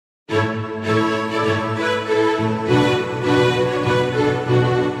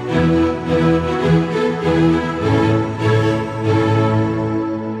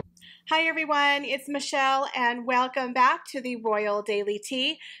it's Michelle and welcome back to the Royal Daily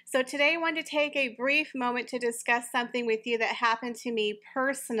Tea. So today I want to take a brief moment to discuss something with you that happened to me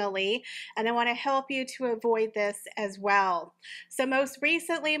personally, and I want to help you to avoid this as well. So most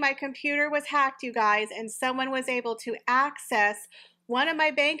recently my computer was hacked, you guys, and someone was able to access one of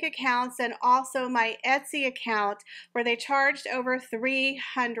my bank accounts and also my Etsy account, where they charged over $300.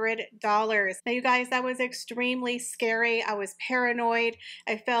 Now you guys, that was extremely scary. I was paranoid.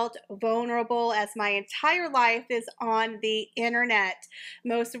 I felt vulnerable as my entire life is on the internet.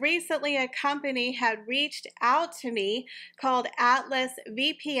 Most recently, a company had reached out to me called Atlas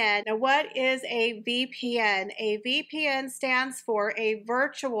VPN. Now what is a VPN? A VPN stands for a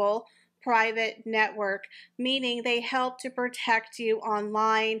virtual private network, meaning they help to protect you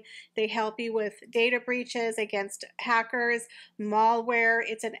online. They help you with data breaches against hackers, malware.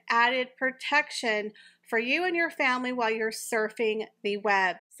 It's an added protection for you and your family while you're surfing the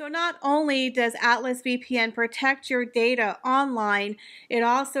web. So not only does Atlas VPN protect your data online, it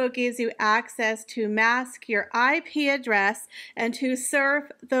also gives you access to mask your IP address and to surf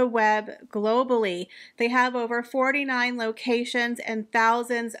the web globally. They have over 49 locations and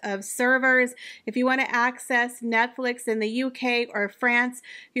thousands of servers. If you want to access Netflix in the UK or France,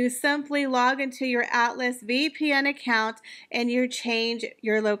 you simply log into your Atlas VPN account and you change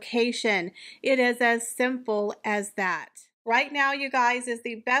your location. It is as simple as that. Right now, you guys, is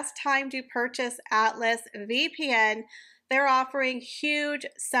the best time to purchase Atlas VPN. They're offering huge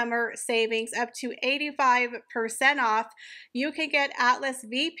summer savings, up to 85% off. You can get Atlas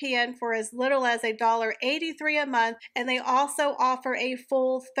VPN for as little as $1.83 a month, and they also offer a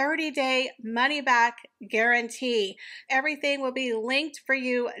full 30-day money-back guarantee. Everything will be linked for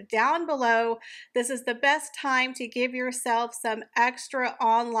you down below. This is the best time to give yourself some extra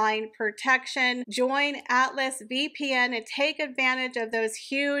online protection. Join Atlas VPN and take advantage of those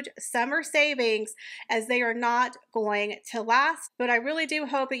huge summer savings, as they are not going to last. But I really do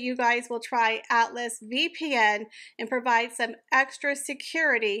hope that you guys will try Atlas VPN and provide some extra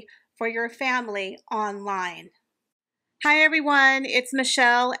security for your family online. Hi everyone, it's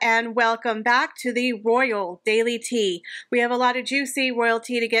Michelle and welcome back to the Royal Daily Tea. We have a lot of juicy royal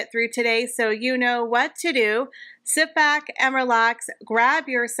tea to get through today, so you know what to do. Sit back and relax, grab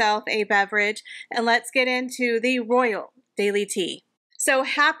yourself a beverage, and let's get into the Royal Daily Tea. So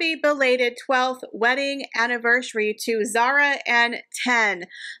happy belated 12th wedding anniversary to Zara and Ten.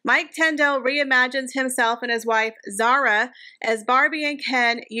 Mike Tyndall reimagines himself and his wife Zara as Barbie and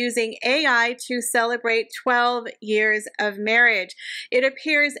Ken using AI to celebrate 12 years of marriage. It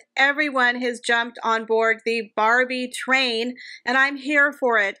appears everyone has jumped on board the Barbie train, and I'm here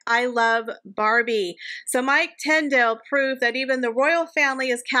for it. I love Barbie. So Mike Tyndall proved that even the royal family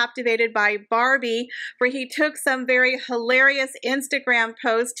is captivated by Barbie, where he took some very hilarious Instagram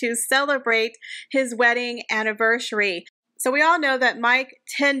post to celebrate his wedding anniversary. So we all know that Mike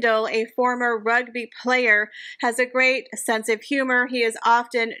Tyndall, a former rugby player, has a great sense of humor. He is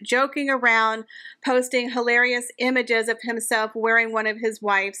often joking around, posting hilarious images of himself wearing one of his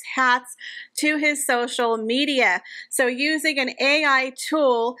wife's hats to his social media. So using an AI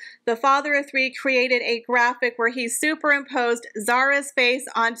tool, the father of three created a graphic where he superimposed Zara's face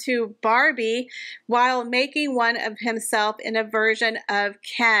onto Barbie while making one of himself in a version of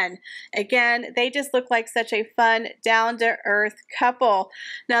Ken. Again, they just look like such a fun, down-to-earth couple.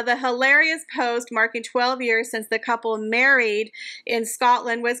 Now, the hilarious post marking 12 years since the couple married in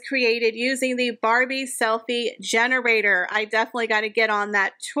Scotland was created using the Barbie selfie generator. I definitely got to get on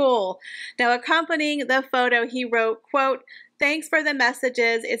that tool. Now, accompanying the photo, he wrote, quote, "Thanks for the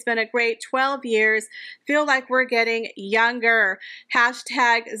messages. It's been a great 12 years. Feel like we're getting younger.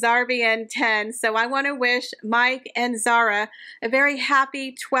 Hashtag Zarbian10. So I want to wish Mike and Zara a very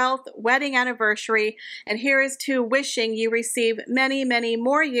happy 12th wedding anniversary. And here is to wishing you receive many, many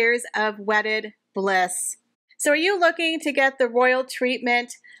more years of wedded bliss." So are you looking to get the royal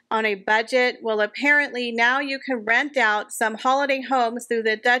treatment on a budget? Well, apparently now you can rent out some holiday homes through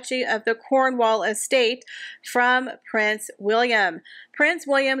the Duchy of the Cornwall estate from Prince William. Prince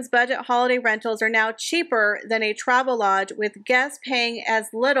William's budget holiday rentals are now cheaper than a travel lodge, with guests paying as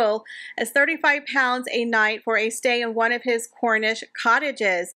little as £35 a night for a stay in one of his Cornish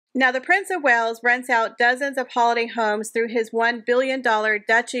cottages. Now, the Prince of Wales rents out dozens of holiday homes through his $1 billion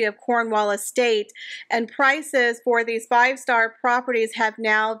Duchy of Cornwall estate, and prices for these five-star properties have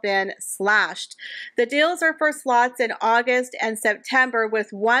now been slashed. The deals are for slots in August and September,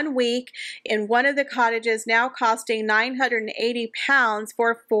 with 1 week in one of the cottages now costing £980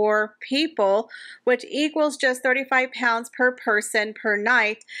 for 4 people, which equals just £35 per person per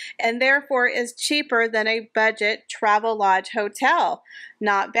night, and therefore is cheaper than a budget travel lodge hotel.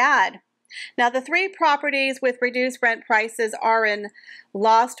 Not bad. Now, the 3 properties with reduced rent prices are in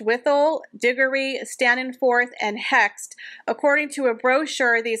Lostwithiel, Diggory, Stantonforth, and Hext. According to a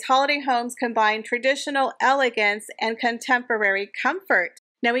brochure, these holiday homes combine traditional elegance and contemporary comfort.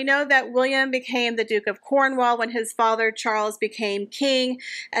 Now, we know that William became the Duke of Cornwall when his father Charles became king,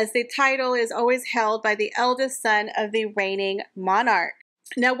 as the title is always held by the eldest son of the reigning monarch.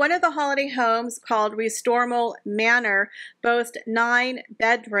 Now, one of the holiday homes, called Restormal Manor, boasts 9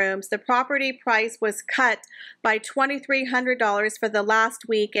 bedrooms. The property price was cut by $2,300 for the last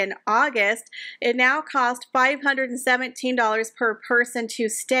week in August. It now costs $517 per person to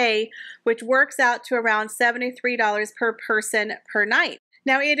stay, which works out to around $73 per person per night.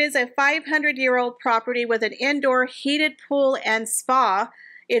 Now, it is a 500-year-old property with an indoor heated pool and spa,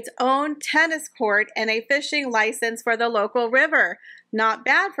 its own tennis court, and a fishing license for the local river. Not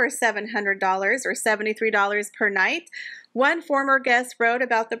bad for $700 or $73 per night. One former guest wrote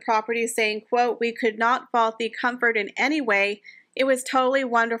about the property saying, quote, "We could not fault the comfort in any way. It was totally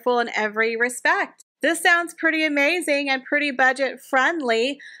wonderful in every respect." This sounds pretty amazing and pretty budget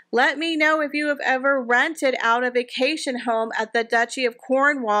friendly. Let me know if you have ever rented out a vacation home at the Duchy of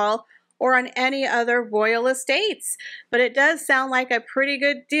Cornwall or on any other royal estates. But it does sound like a pretty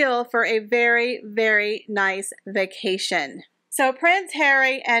good deal for a very, very nice vacation. So Prince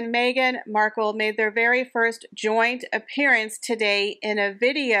Harry and Meghan Markle made their very first joint appearance today in a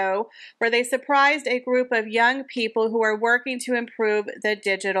video where they surprised a group of young people who are working to improve the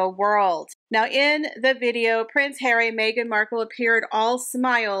digital world. Now, in the video, Prince Harry and Meghan Markle appeared all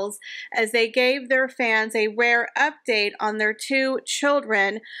smiles as they gave their fans a rare update on their 2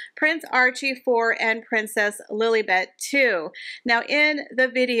 children, Prince Archie 4 and Princess Lilibet 2. Now, in the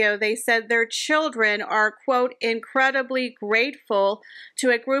video, they said their children are, quote, "incredibly grateful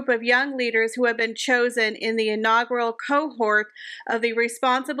to a group of young leaders who have been chosen in the inaugural cohort of the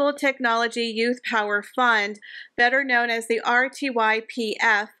Responsible Technology Youth Power Fund, better known as the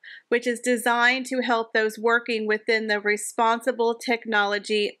RTYPF, which is designed to help those working within the responsible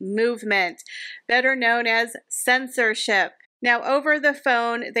technology movement, better known as censorship." Now, over the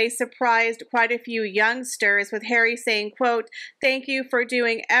phone, they surprised quite a few youngsters, with Harry saying, quote, "Thank you for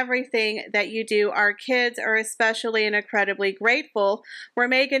doing everything that you do. Our kids are especially and incredibly grateful," where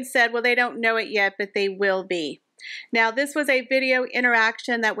Meghan said, well, they don't know it yet, but they will be. Now, this was a video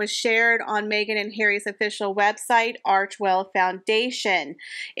interaction that was shared on Meghan and Harry's official website, Archwell Foundation.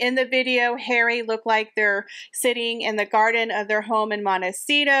 In the video, Harry looked like they're sitting in the garden of their home in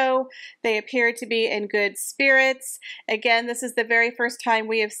Montecito. They appear to be in good spirits. Again, this is the very first time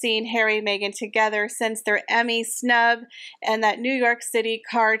we have seen Harry and Meghan together since their Emmy snub and that New York City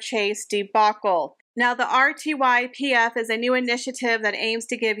car chase debacle. Now, the RTYPF is a new initiative that aims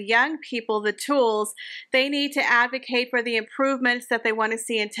to give young people the tools they need to advocate for the improvements that they want to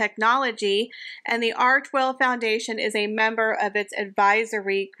see in technology, and the Archwell Foundation is a member of its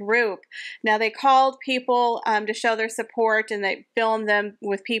advisory group. Now, they called people to show their support, and they filmed them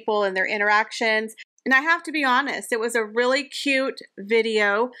with people and their interactions. And I have to be honest, it was a really cute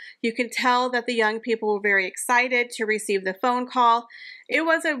video. You can tell that the young people were very excited to receive the phone call. It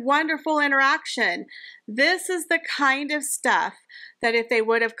was a wonderful interaction. This is the kind of stuff that if they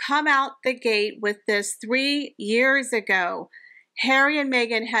would have come out the gate with this 3 years ago, Harry and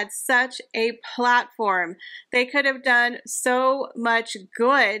Meghan had such a platform. They could have done so much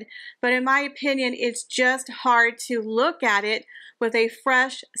good, but in my opinion, it's just hard to look at it with a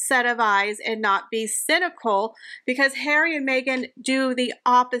fresh set of eyes and not be cynical, because Harry and Meghan do the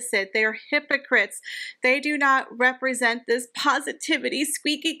opposite. They're hypocrites. They do not represent this positivity,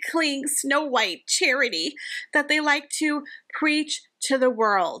 squeaky clean, Snow White charity that they like to preach to the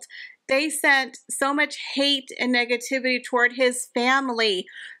world. They sent so much hate and negativity toward his family,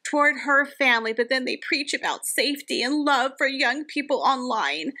 toward her family, but then they preach about safety and love for young people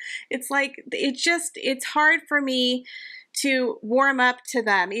online. It's like, it's hard for me to warm up to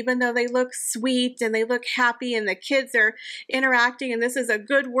them, even though they look sweet and they look happy and the kids are interacting and this is a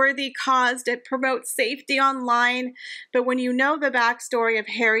good, worthy cause to promote safety online. But when you know the backstory of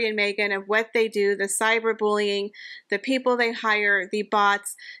Harry and Meghan, of what they do, the cyberbullying, the people they hire, the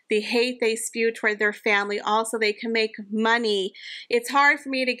bots, the hate they spew toward their family, also they can make money. It's hard for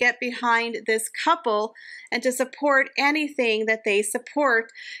me to get behind this couple and to support anything that they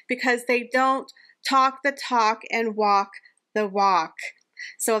support, because they don't talk the talk and walk the walk.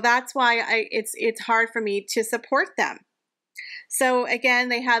 So that's why it's hard for me to support them. So again,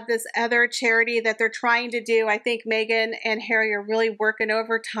 they have this other charity that they're trying to do. I think Meghan and Harry are really working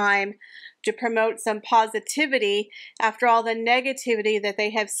overtime to promote some positivity after all the negativity that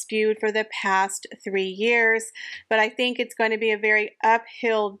they have spewed for the past 3 years. But I think it's going to be a very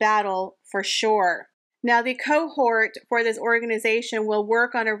uphill battle for sure. Now, the cohort for this organization will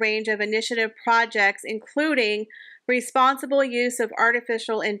work on a range of initiative projects, including responsible use of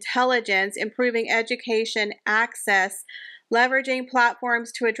artificial intelligence, improving education access, leveraging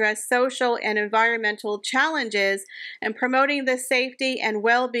platforms to address social and environmental challenges, and promoting the safety and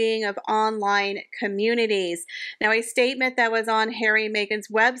well-being of online communities. Now, a statement that was on Harry and Meghan's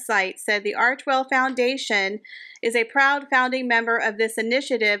website said the Artwell Foundation is a proud founding member of this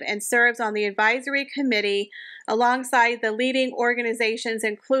initiative and serves on the advisory committee alongside the leading organizations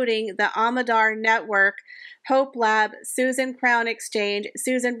including the Amadar Network, Hope Lab, Susan Crown Exchange,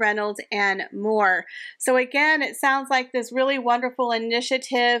 Susan Reynolds, and more. So again, it sounds like this really wonderful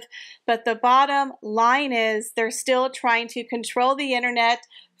initiative, but the bottom line is they're still trying to control the internet,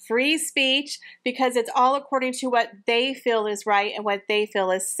 free speech, because it's all according to what they feel is right and what they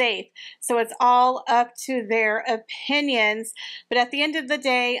feel is safe. So it's all up to their opinions. But at the end of the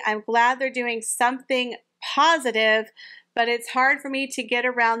day, I'm glad they're doing something positive, but it's hard for me to get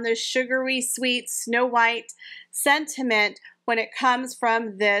around the sugary sweet Snow White sentiment when it comes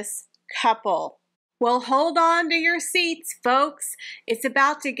from this couple. Well, hold on to your seats, folks. It's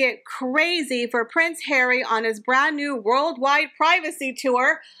about to get crazy for Prince Harry on his brand new worldwide privacy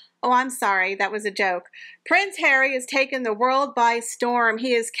tour. Oh, I'm sorry, that was a joke. Prince Harry has taken the world by storm.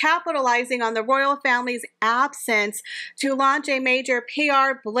 He is capitalizing on the royal family's absence to launch a major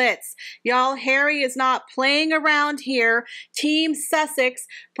PR blitz. Y'all, Harry is not playing around here. Team Sussex,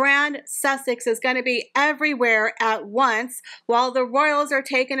 brand Sussex, is going to be everywhere at once, while the royals are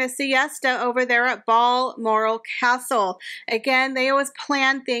taking a siesta over there at Balmoral Castle. Again, they always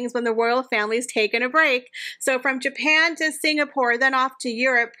plan things when the royal family is taking a break. So from Japan to Singapore, then off to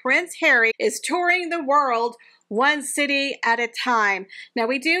Europe, Prince Harry is touring the world one city at a time. Now,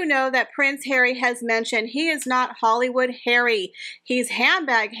 we do know that Prince Harry has mentioned he is not Hollywood Harry. He's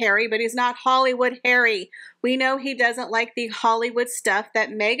handbag Harry, but he's not Hollywood Harry. We know he doesn't like the Hollywood stuff that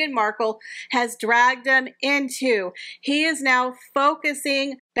Meghan Markle has dragged him into. He is now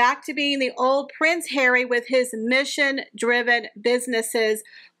focusing back to being the old Prince Harry with his mission-driven businesses,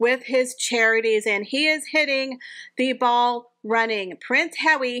 with his charities, and he is hitting the ball running. Prince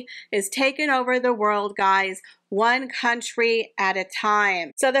Harry is taking over the world, guys, one country at a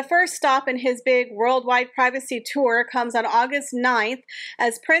time. So the first stop in his big worldwide privacy tour comes on August 9th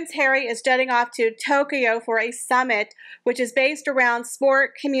as Prince Harry is jetting off to Tokoyo for a summit, which is based around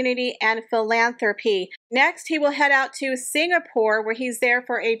sport, community, and philanthropy. Next, he will head out to Singapore, where he's there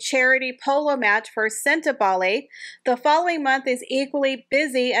for a charity polo match for Sentabale. The following month is equally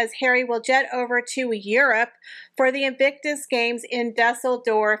busy as Harry will jet over to Europe for the Invictus Games in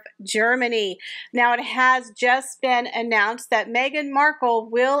Dusseldorf, Germany. Now, it has just been announced that Meghan Markle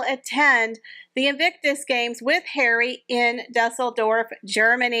will attend the Invictus Games with Harry in Dusseldorf,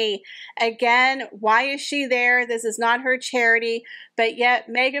 Germany. Again, why is she there? This is not her charity, but yet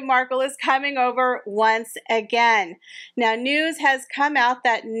Meghan Markle is coming over once again. Now, news has come out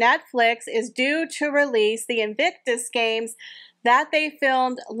that Netflix is due to release the Invictus Games that they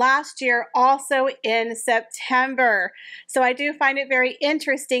filmed last year, also in September. So I do find it very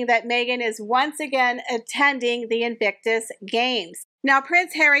interesting that Meghan is once again attending the Invictus Games. Now,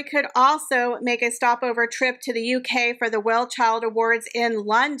 Prince Harry could also make a stopover trip to the UK for the Well Child Awards in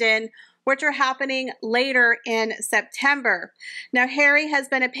London, which are happening later in September. Now, Harry has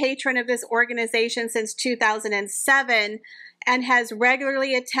been a patron of this organization since 2007 and has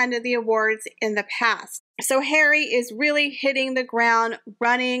regularly attended the awards in the past. So Harry is really hitting the ground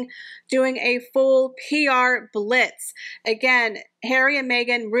running, doing a full PR blitz. Again, Harry and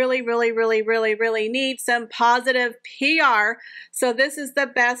Meghan really need some positive PR. So this is the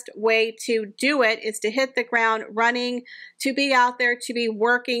best way to do it, is to hit the ground running, to be out there, to be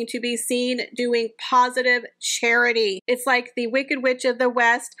working, to be seen doing positive charity. It's like the Wicked Witch of the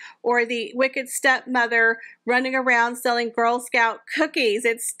West or the Wicked Stepmother running around selling Girl Scout cookies.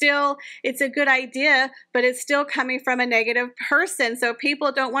 It's a good idea, but it's still coming from a negative person. So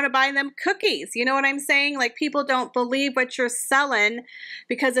people don't want to buy them cookies. You know what I'm saying? Like, people don't believe what you're selling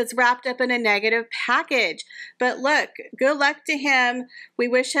because it's wrapped up in a negative package. But look, good luck to him. We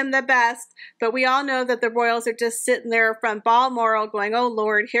wish him the best. But we all know that the royals are just sitting there from Balmoral going, oh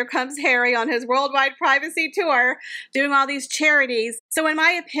Lord, here comes Harry on his worldwide privacy tour doing all these charities. So in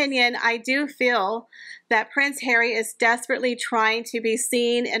my opinion, I do feel that Prince Harry is desperately trying to be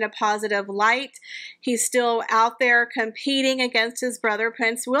seen in a positive light. He's still out there competing against his brother,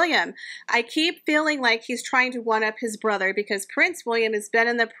 Prince William. I keep feeling like he's trying to one-up his brother because Prince William has been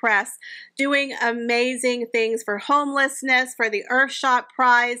in the press doing amazing things for homelessness, for the Earthshot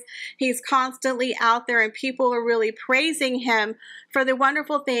Prize. He's constantly out there and people are really praising him for the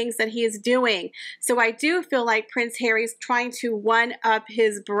wonderful things that he is doing. So I do feel like Prince Harry's trying to one-up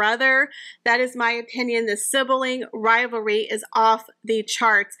his brother. That is my opinion. The sibling rivalry is off the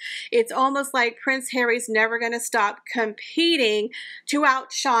charts. It's almost like Prince Harry's never going to stop competing to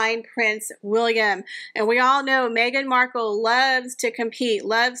outshine Prince William. And we all know Meghan Markle loves to compete,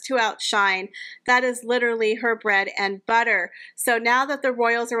 loves to outshine. That is literally her bread and butter. So now that the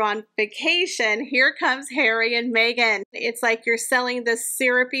royals are on vacation, here comes Harry and Meghan. It's like you're selling the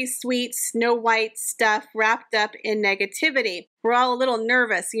syrupy, sweet, Snow White stuff wrapped up in negativity. We're all a little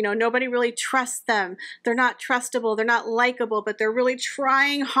nervous. You know, nobody really trusts them. They're not trustable. They're not likable, but they're really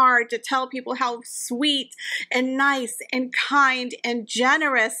trying hard to tell people how sweet and nice and kind and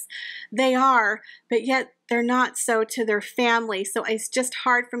generous they are, but yet they're not so to their family. So it's just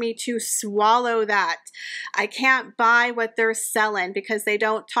hard for me to swallow that. I can't buy what they're selling because they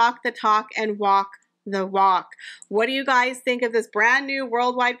don't talk the talk and walk the walk. What do you guys think of this brand new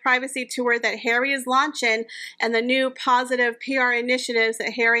worldwide privacy tour that Harry is launching and the new positive PR initiatives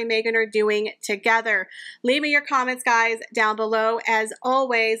that Harry and Meghan are doing together? Leave me your comments, guys, down below. As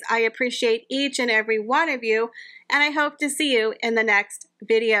always, I appreciate each and every one of you, and I hope to see you in the next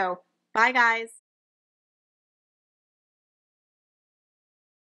video. Bye, guys.